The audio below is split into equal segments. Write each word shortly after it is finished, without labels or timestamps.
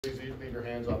Please leave your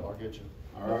hands up, I'll get you.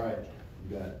 All right,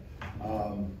 you bet.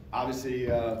 Obviously,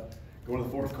 going to the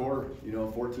fourth quarter,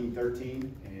 14-13,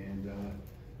 and,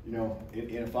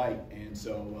 in a fight. And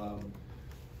so,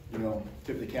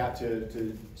 tip the cap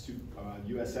to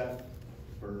USF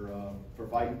for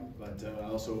fighting. But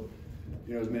also,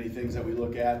 there's many things that we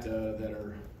look at that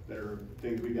are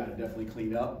things we've got to definitely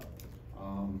clean up.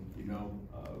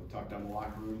 Talked down in the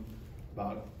locker room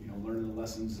about, learning the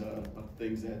lessons of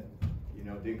things that,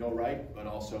 didn't go right, but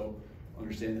also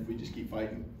understand that if we just keep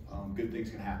fighting, good things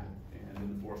can happen. And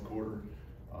in the fourth quarter,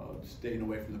 staying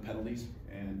away from the penalties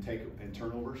and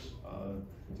turnovers,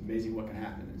 it's amazing what can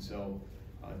happen. And so,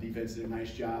 defense did a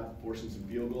nice job forcing some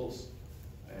field goals,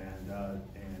 and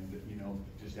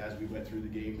just as we went through the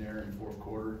game there in the fourth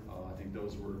quarter, I think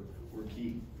those were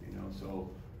key. So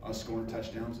us scoring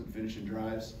touchdowns and finishing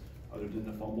drives, other than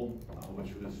the fumble,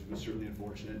 which was certainly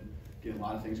unfortunate. Getting a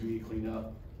lot of things we need to clean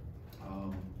up.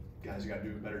 Guys got to do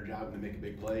a better job when they make a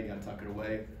big play. You got to tuck it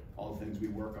away. All the things we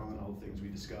work on, all the things we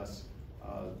discuss,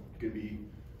 could be,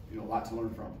 a lot to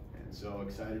learn from. And so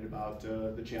excited about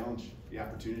the challenge, the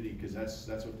opportunity, because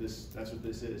that's what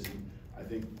this is. And I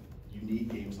think you need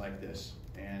games like this,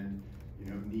 and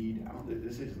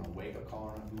this isn't a wake-up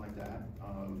call or nothing like that.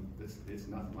 It's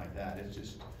nothing like that. It's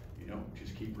just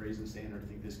just keep raising the standard. I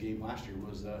think this game last year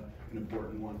was an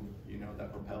important one,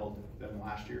 that propelled them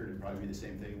last year, and it'd probably be the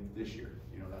same thing this year.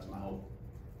 That's my hope.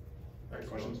 Thanks.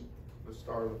 Questions? Let's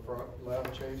start in the front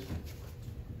left, Chase.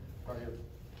 Right here.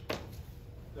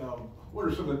 What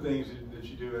are some of the things that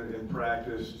you do in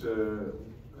practice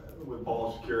with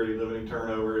ball security, limiting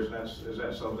turnovers, and is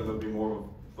that something that'll be more of a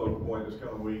focal point this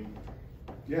coming week?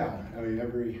 Yeah, I mean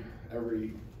every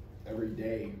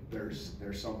day there's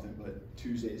something, but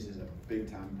Tuesdays is a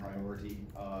big time priority.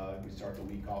 We start the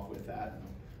week off with that. And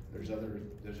there's other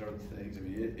things. I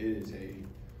mean, it is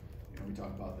we talk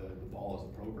about the ball as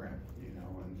a program, and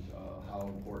how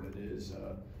important it is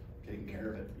taking care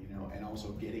of it, and also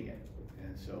getting it.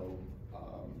 And so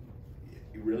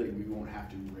we won't have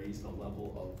to raise the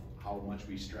level of how much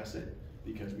we stress it,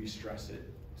 because we stress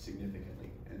it significantly.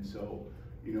 And so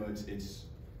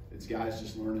it's guys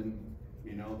just learning,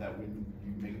 that when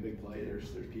you make a big play, there's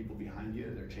people behind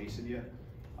you, they're chasing you,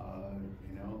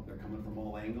 they're coming from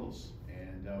all angles,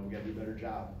 and we got to do a better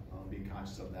job being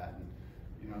conscious of that. And,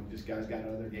 just guys got out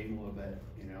of their game a little bit,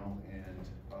 and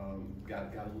got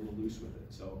a little loose with it.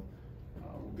 So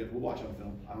we'll watch on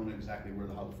film. I don't know exactly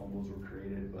how the fumbles were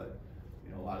created, but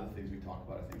a lot of the things we talk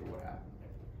about, I think, are what happened.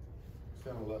 Stay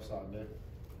on the left side, Nick.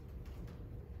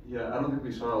 Yeah, I don't think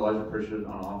we saw Elijah Pritchett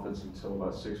on offense until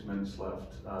about 6 minutes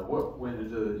left. What went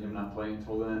into him not playing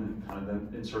until then, and kind of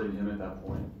then inserting him at that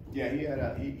point? Yeah,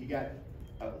 he got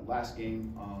last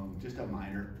game just a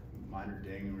minor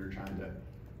ding, and we were trying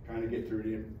to get through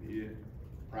it. He didn't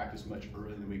practice much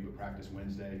early in the week, but practiced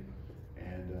Wednesday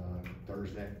and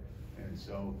Thursday, and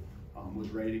so was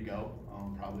ready to go.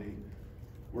 Probably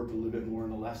worked a little bit more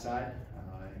on the left side,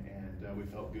 and we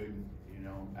felt good,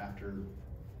 after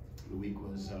the week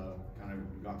was kind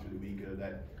of gone through the week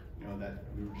that that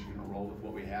we were just going to roll with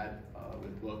what we had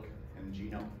with Book and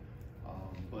Gino.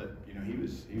 But he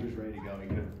was ready to go. He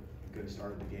could have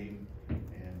started the game,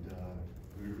 and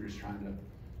we were just trying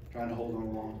to hold on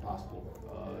as long as possible.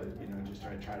 Just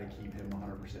try to keep him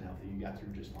 100% healthy. He got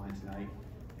through just fine tonight,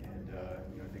 and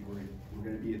I think we're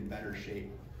going to be in better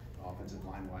shape, offensive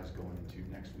line wise, going into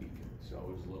next week. And so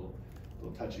it was a little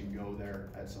touch and go there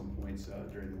at some points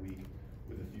during the week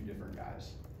with a few different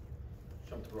guys.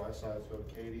 Jump to the right side, let's go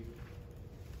to Katie.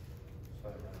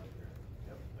 Side right up here.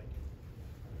 Yep, thank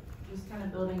you. Just kind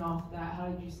of building off that, how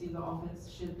did you see the offense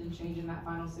shift and change in that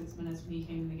final 6 minutes when you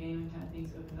came in the game and kind of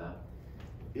things opened up?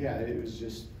 Yeah, it was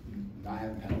just not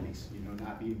having penalties,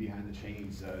 not being behind the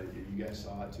chains. You guys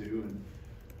saw it too,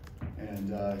 and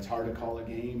it's hard to call a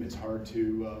game. It's hard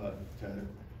to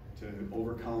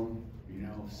overcome,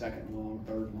 second long,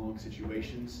 third long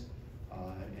situations.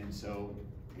 And so,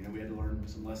 we had to learn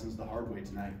some lessons the hard way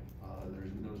tonight.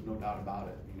 There's no doubt about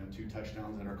it. 2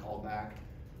 touchdowns that are called back,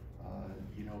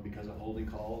 because of holding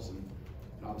calls, and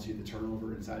obviously the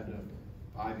turnover inside the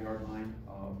 5-yard line.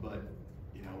 But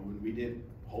when we did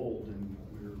hold and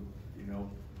we were,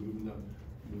 moving the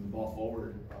ball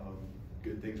forward,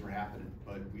 good things were happening.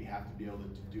 But we have to be able to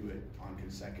do it on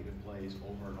consecutive plays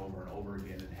over and over and over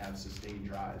again, and have sustained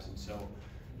drives. And so,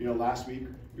 last week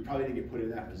we probably didn't get put in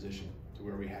that position to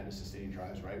where we had to sustain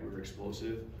drives, right? We were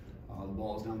explosive. The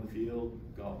ball was down the field.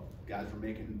 Guys were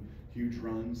making huge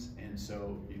runs, and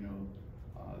so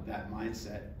that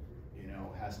mindset,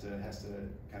 has to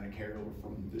kind of carry over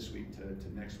from this week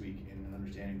to next week, and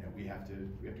understanding that we have to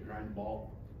grind the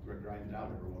ball, grind it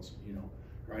out every once,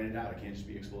 grind it out. It can't just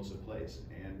be explosive plays.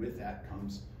 And with that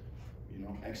comes, you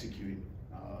know, executing.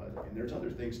 And there's other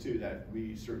things too that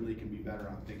we certainly can be better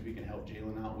on, things we can help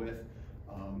Jalen out with.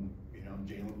 You know,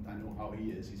 Jalen, I know how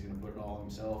he is. He's going to put it all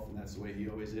himself, and that's the way he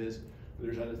always is. But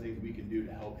there's other things we can do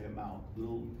to help him out.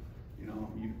 Little, you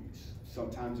know,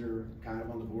 sometimes they're kind of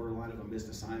on the borderline of a missed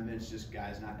assignment. It's just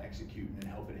guys not executing and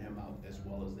helping him out as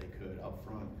well as they could up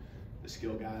front. The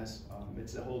skill guys,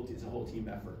 it's a whole team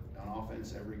effort. On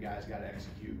offense, every guy's got to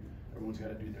execute. Everyone's got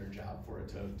to do their job for it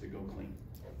to go clean.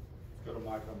 Let's go to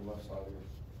Mike on the left side here.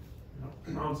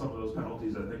 On some of those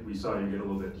penalties, I think we saw you get a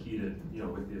little bit heated, you know,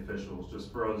 with the officials.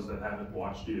 Just for those that haven't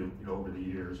watched you, you know, over the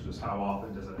years, just how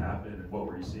often does it happen, and what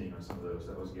were you seeing on some of those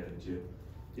that was getting to you?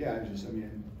 Yeah, I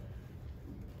mean,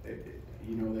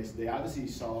 you know, they obviously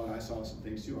saw, and I saw some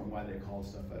things too on why they called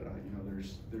stuff. But you know,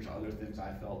 there's other things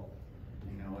I felt,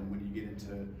 you know, and when you get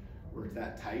into where it's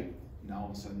that tight, now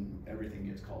all of a sudden everything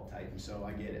gets called tight, and so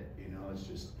I get it. You know, it's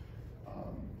just,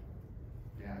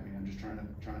 yeah. I mean, I'm just trying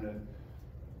to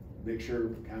make sure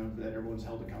kind of that everyone's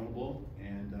held accountable,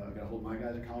 and I got to hold my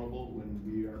guys accountable when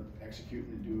we are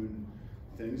executing and doing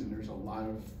things. And there's a lot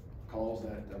of calls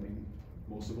that, I mean,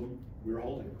 most of them we were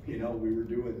holding. You know, we were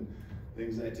doing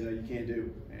things that you can't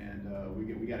do, and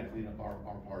we got to clean up our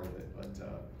part of it. But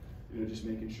you know, just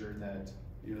making sure that,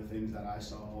 you know, things that I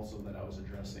saw also that I was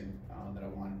addressing, that I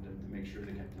wanted to make sure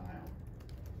they kept an eye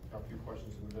on. Got a few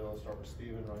questions in the middle. Let's start with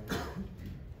Steven right here.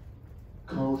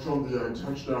 Coach, on the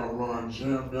touchdown run,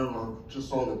 Jim Miller, just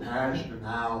saw the passion and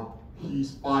how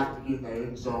he's fighting to get in the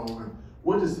end zone.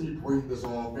 What does he bring this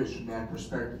offense from that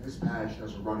perspective, his passion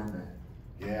as a running back?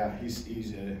 Yeah, he's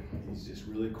just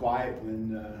really quiet when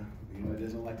you know, he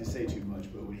doesn't like to say too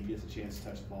much, but when he gets a chance to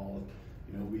touch the ball,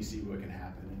 you know, we see what can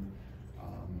happen. And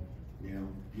you know,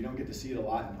 you don't get to see it a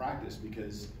lot in practice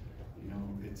because, you know,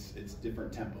 it's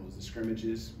different tempos. The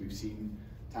scrimmages, we've seen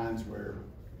times where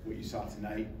what you saw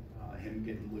tonight, him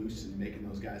getting loose and making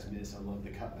those guys miss. I love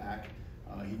the cutback.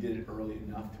 He did it early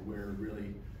enough to where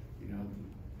really, you know,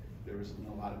 there was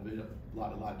a lot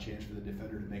of chance for the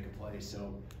defender to make a play.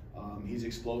 So he's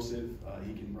explosive.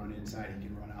 He can run inside. He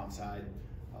can run outside.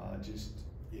 Just,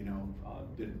 you know,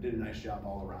 did a nice job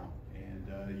all around.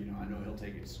 And you know, I know he'll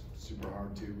take it super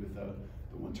hard too with the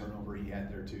one turnover he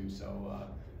had there too. So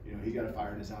you know, he's got a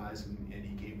fire in his eyes, and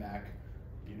he came back,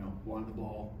 you know, wanted the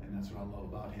ball, and that's what I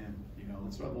love about him. You know,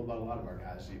 that's what I love about a lot of our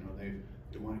guys. You know,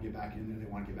 they want to get back in there,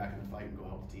 they want to get back in the fight and go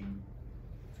help the team.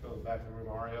 Let's go back to the room,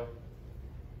 Mario.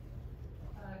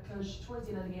 Coach, towards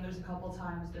the end of the game, there's a couple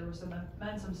times there were some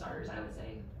momentum starters, I would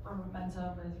say, for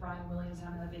momentum with Ryan Williams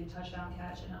having that big touchdown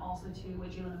catch, and also too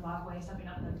with Jalen DeBoer stepping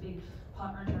up in that big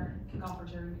punt return, kickoff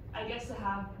return. I guess to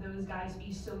have those guys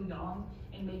be so young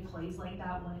and make plays like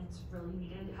that when it's really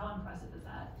needed, how impressive is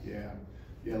that?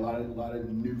 Yeah, a lot of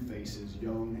new faces,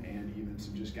 young and even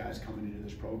some just guys coming into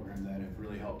this program that have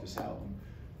really helped us out.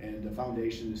 And the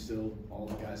foundation is still all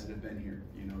the guys that have been here.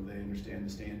 You know, they understand the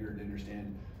standard, they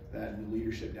understand that, and the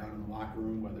leadership down in the locker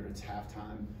room, whether it's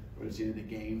halftime, whether it's the end of the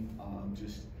game,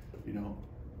 just, you know,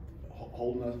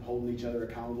 holding each other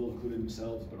accountable, including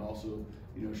themselves, but also,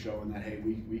 you know, showing that, hey,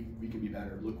 we can be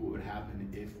better. Look what would happen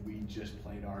if we just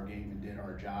played our game and did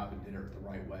our job and did it the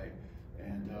right way.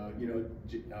 And you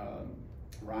know,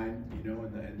 Ryan, you know,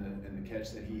 and the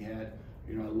catch that he had,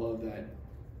 you know, I love that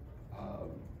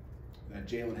that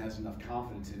Jalen has enough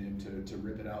confidence in him to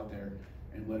rip it out there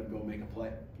and let him go make a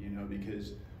play, you know,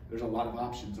 because there's a lot of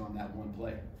options on that one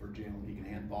play for Jalen. He can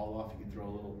hand the ball off, he can throw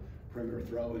a little perimeter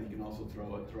throw, and he can also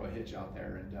throw a hitch out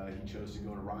there. And he chose to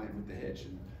go to Ryan with the hitch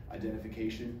and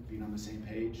identification, being on the same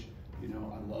page. You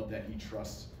know, I love that he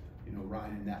trusts, you know,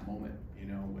 Ryan in that moment. You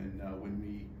know, when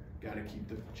we got to keep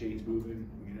the chains moving.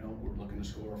 You know, we're looking to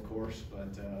score, of course,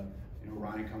 but you know,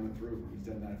 Ryan coming through. He's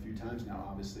done that a few times now,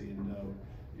 obviously, and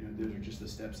you know, those are just the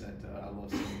steps that I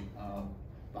love seeing.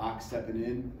 Bach stepping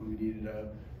in when we needed a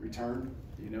return,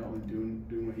 you know, and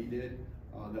doing what he did.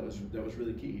 That was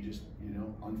really key. He just, you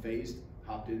know, unfazed,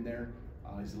 hopped in there.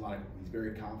 He's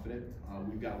very confident.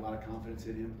 We've got a lot of confidence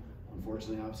in him.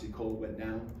 Unfortunately, obviously, Cole went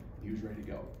down. He was ready to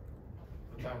go.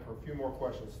 Time for a few more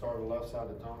questions. Start on the left side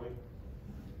of Tommy.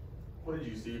 What did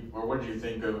you see, or what did you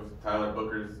think of Tyler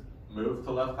Booker's move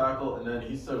to left tackle? And then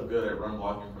he's so good at run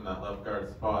blocking from that left guard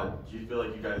spot. Do you feel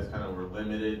like you guys kind of were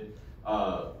limited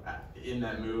in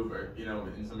that move, or, you know,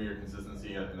 in some of your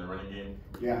consistency in the running game?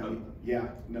 Yeah.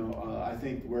 No, I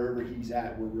think wherever he's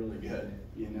at, we're really good.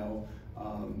 You know,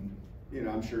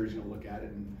 I'm sure he's going to look at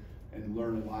it and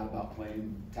learn a lot about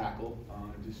playing tackle,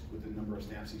 just with the number of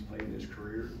snaps he's played in his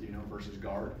career, you know, versus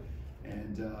guard.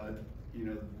 And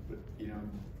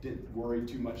didn't worry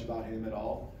too much about him at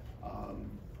all.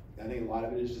 I think a lot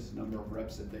of it is just the number of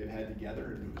reps that they've had together,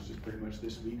 and it was just pretty much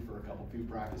this week for a few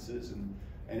practices, and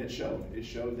it showed. It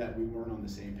showed that we weren't on the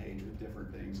same page with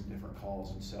different things and different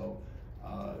calls, and so,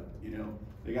 you know,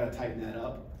 they got to tighten that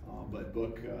up. But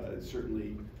Book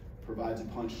certainly provides a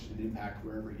punch and impact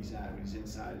wherever he's at. When he's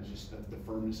inside, it's just the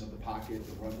firmness of the pocket,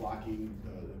 the run blocking,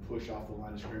 the push off the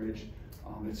line of scrimmage.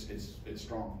 It's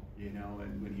strong, you know.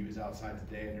 And when he was outside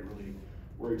today, I didn't really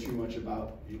worry too much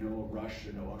about, you know, a rush,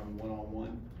 you know, on a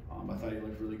one-on-one. I thought he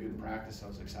looked really good in practice. I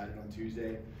was excited on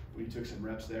Tuesday when he took some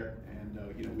reps there, and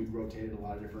you know, we've rotated a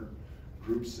lot of different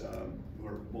groups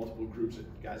or multiple groups of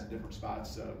guys at different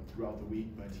spots throughout the week.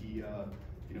 But he,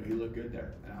 you know, he looked good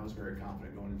there, and I was very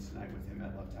confident going into tonight with him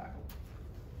at left tackle.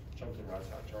 Jump to the right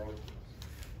side, Charlie.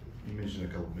 You mentioned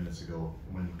a couple minutes ago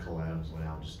when Cole Adams went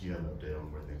out. Just do you have an update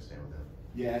on where things stand with him?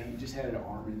 Yeah, he just had an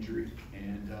arm injury,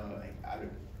 and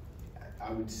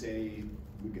I would say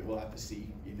we'll have to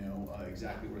see, you know,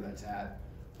 exactly where that's at.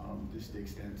 Just the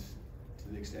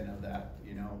extent of that,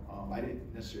 you know. I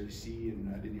didn't necessarily see, and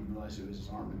I didn't even realize it was his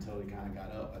arm until he kind of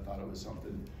got up. I thought it was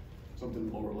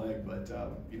something lower leg, but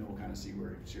you know, we'll kind of see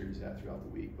where he's at throughout the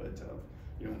week. But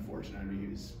you know, unfortunately, he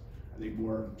was, I think,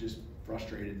 more just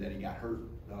frustrated that he got hurt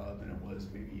than it was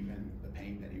maybe even the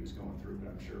pain that he was going through. But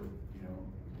I'm sure, you know,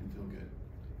 he didn't feel good.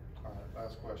 All right,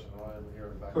 last question, right over here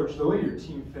in the back. Coach, the way your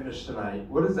team finished tonight,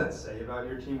 what does that say about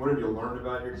your team? What have you learned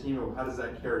about your team, and how does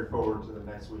that carry forward to the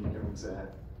next week and weeks ahead?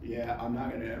 Yeah, I'm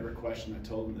not going to ever question. I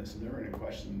told them this, and they're going to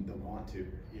question the want to,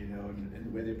 you know, and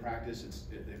the way they practice.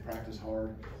 They practice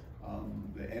hard.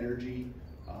 The energy,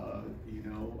 you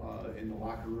know, in the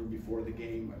locker room before the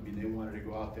game. I mean, they wanted to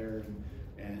go out there,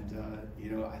 and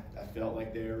you know, I felt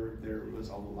like there was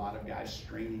a lot of guys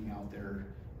straining out there.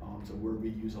 So where we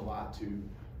use a lot to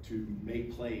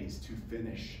make plays, to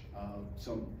finish.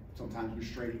 Sometimes we're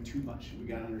straining too much. We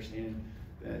got to understand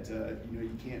that you know,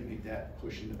 you can't make that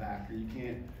push in the back, or you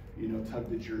can't, you know, tug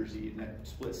the jersey in that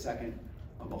split second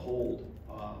of a hold.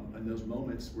 And those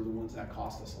moments were the ones that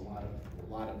cost us a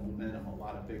lot of momentum, a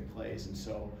lot of big plays. And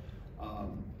so,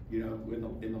 you know,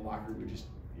 in the locker room,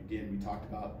 we talked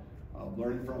about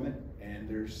learning from it, and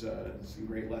there's some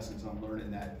great lessons on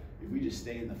learning that if we just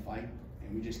stay in the fight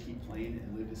and we just keep playing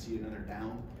and live to see another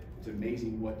down, it's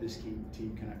amazing what this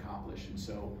team can accomplish. And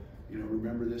so, you know,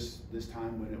 remember this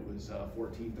time when it was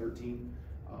 14-13,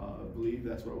 I believe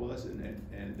that's what it was, and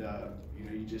you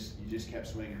know, you just kept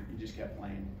swinging, you just kept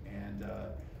playing, and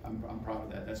I'm proud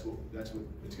of that. That's what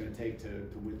it's going to take to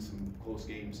win some close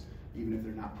games, even if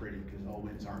they're not pretty, because all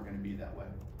wins aren't going to be that way.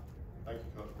 Thank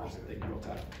you, Coach. Thank you, Will.